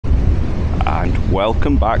and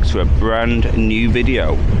welcome back to a brand new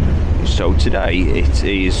video. So today it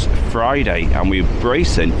is Friday and we're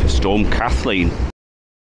bracing for Storm Kathleen.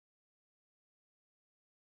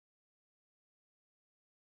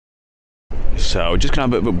 So we're just gonna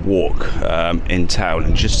have a bit of a walk in town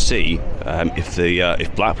and just see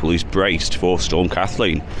if Blackpool is braced for Storm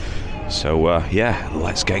Kathleen. So yeah,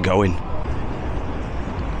 let's get going.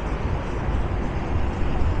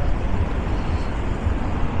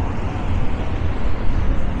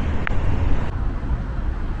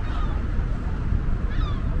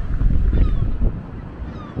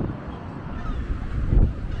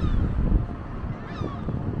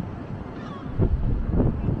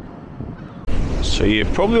 So you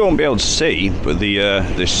probably won't be able to see, but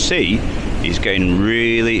the sea is getting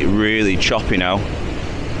really choppy now.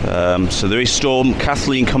 So there is Storm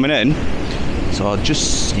Kathleen coming in. So I'll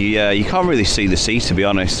just, yeah, you can't really see the sea, to be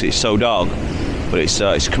honest. It's so dark, but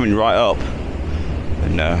it's coming right up.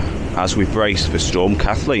 And as we brace for Storm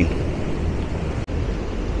Kathleen.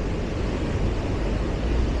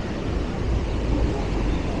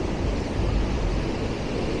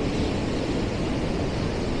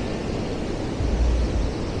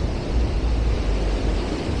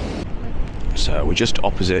 So we're just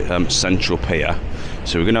opposite Central Pier,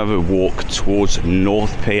 so we're going to have a walk towards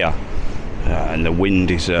North Pier, and the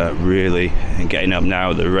wind is really getting up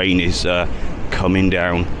now. The rain is coming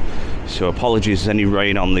down, so apologies any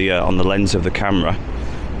rain on the lens of the camera.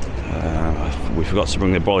 We forgot to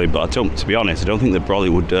bring the brolly, but to be honest, I don't think the brolly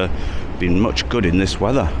would be much good in this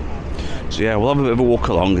weather. So yeah, we'll have a bit of a walk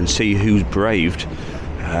along and see who's braved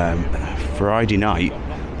Friday night,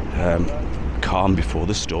 calm before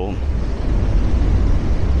the storm.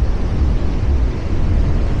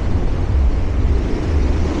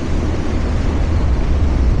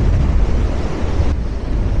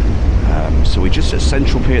 So we're just at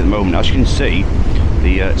Central Pier at the moment. As you can see,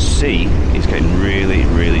 the sea is getting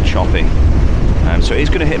really choppy. So it is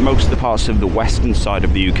going to hit most of the parts of the western side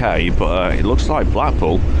of the UK, but it looks like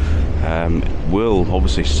Blackpool will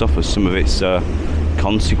obviously suffer some of its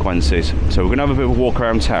consequences. So we're going to have a bit of a walk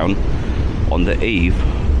around town on the eve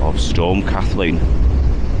of Storm Kathleen.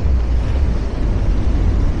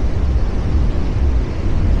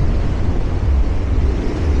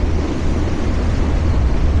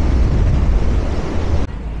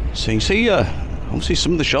 So you can see, obviously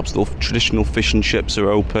some of the shops, the traditional fish and chips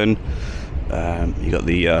are open. You got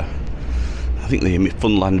the, I think the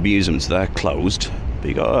Funland amusements, they're closed. But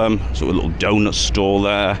you got sort of a little donut store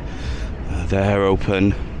there, they're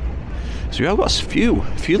open. So we have got a few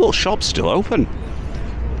little shops still open.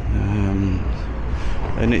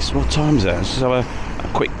 And it's, what time is it? Let's just have a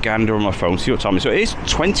quick gander on my phone, see what time it is. So it is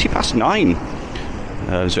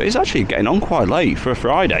 9:20. So it is actually getting on quite late for a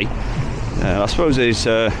Friday. I suppose it's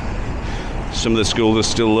some of the schools are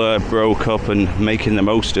still broke up and making the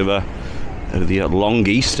most of the long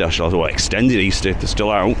Easter, or extended Easter if they're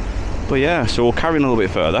still out. But yeah, so we'll carry on a little bit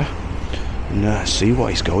further and see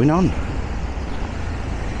what is going on.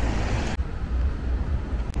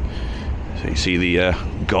 So you see the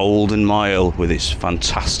Golden Mile with its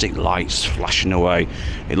fantastic lights flashing away.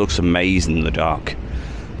 It looks amazing in the dark.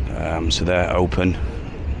 So they're open,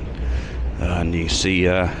 and you see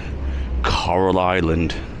Coral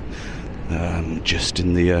Island just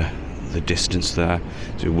in the distance there,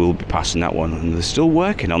 so we'll be passing that one, and they're still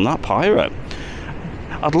working on that pirate.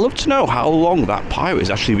 I'd love to know how long that pirate has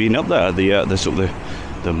actually been up there, the sort of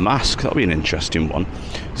the mast. That'll be an interesting one.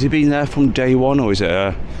 Has he been there from day one, or is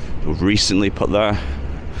it recently put there?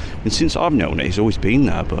 And since I've known it, he's always been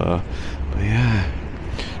there, but yeah.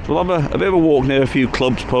 So we'll have a bit of a walk near a few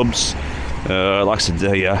clubs, pubs. Like I said,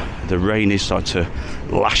 the rain is starting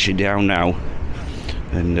to lash it down now,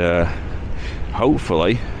 and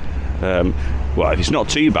hopefully, well, if it's not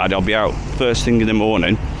too bad, I'll be out first thing in the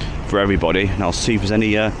morning for everybody, and I'll see if there's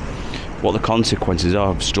any what the consequences are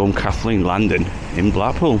of Storm Kathleen landing in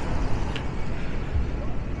Blackpool.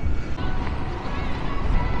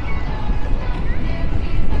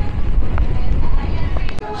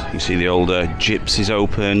 So you see the old Gypsies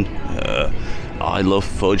open. I Love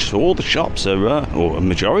Fudge, so all the shops are, or a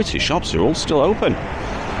majority of shops are all still open.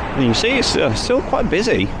 And you can see it's still quite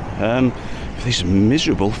busy for this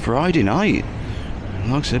miserable Friday night,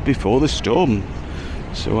 like I said, before the storm.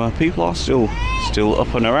 So people are still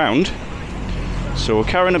up and around. So we're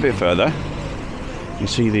carrying a bit further. You can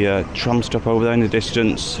see the tram stop over there in the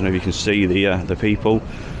distance, and if you can see the people,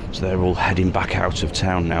 so they're all heading back out of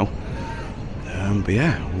town now. But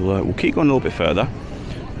yeah, we'll keep going a little bit further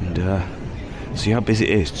and see how busy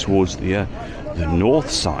it is towards the north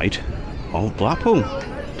side of Blackpool.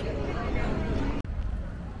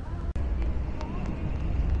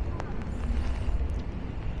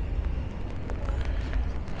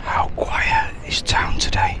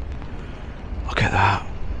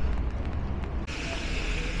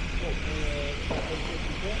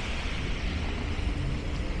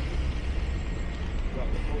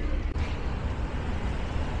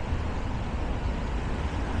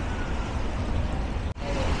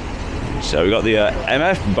 So we got the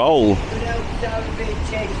MF Bowl.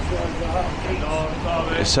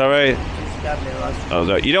 Sorry.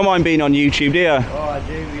 Oh, you don't mind being on YouTube, do you? Oh, I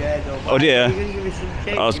do, yeah. Oh, dear.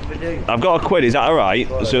 I've got £1. Is that all right?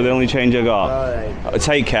 So the only change I got. All right.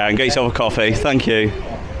 Take care and get yourself a coffee. Thank you.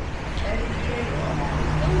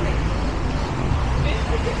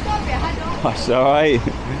 That's all right.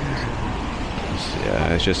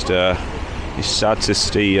 Yeah, it's just it's sad to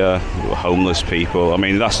see homeless people. I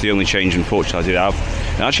mean, that's the only change, unfortunately, I did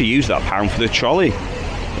have. I actually used that £1 for the trolley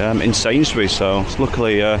in Sainsbury's, so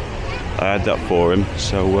luckily I had that for him.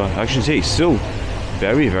 So as you can see, it's still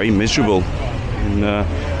very, very miserable. And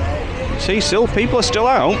see, still people are still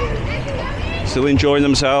out, still enjoying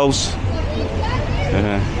themselves.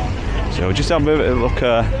 So just have a bit of a look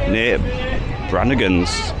near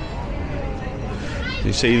Brannigan's.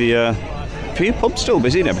 You see the few pubs still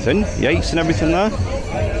busy and everything, Yates and everything there.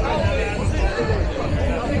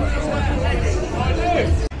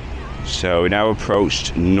 So we now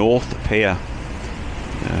approached North Pier.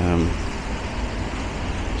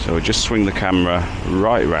 So we just swing the camera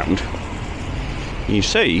right around. You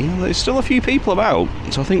see, there's still a few people about.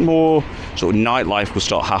 So I think more sort of nightlife will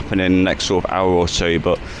start happening in the next sort of hour or so.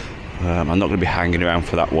 But I'm not going to be hanging around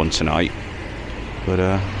for that one tonight. But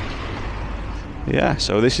yeah,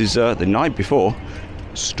 so this is the night before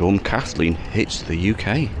Storm Kathleen hits the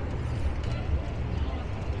UK.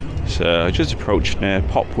 So I just approached near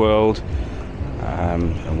Pop World,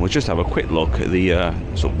 and we'll just have a quick look at the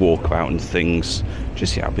sort of walkabout and things,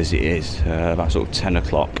 just see how busy it is. About sort of 10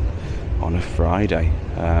 o'clock on a Friday.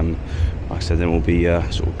 Like I said, then we'll be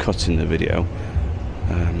sort of cutting the video.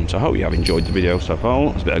 So I hope you have enjoyed the video so far.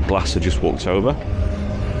 There's a bit of glass I just walked over.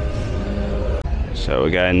 So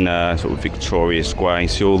again, sort of Victoria Square, you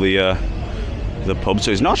see all the pubs.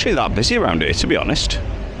 So it's not actually that busy around here, to be honest.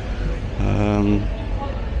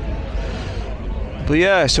 But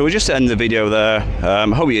yeah, so we'll just end the video there. I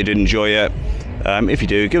hope you did enjoy it. If you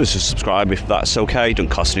do, give us a subscribe if that's okay. Don't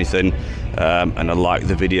cost anything. And I like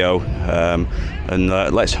the video. And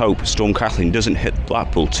let's hope Storm Kathleen doesn't hit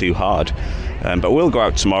Blackpool too hard. But we'll go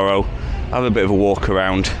out tomorrow, have a bit of a walk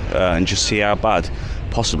around, and just see how bad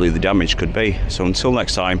possibly the damage could be. So until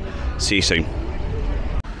next time, see you soon.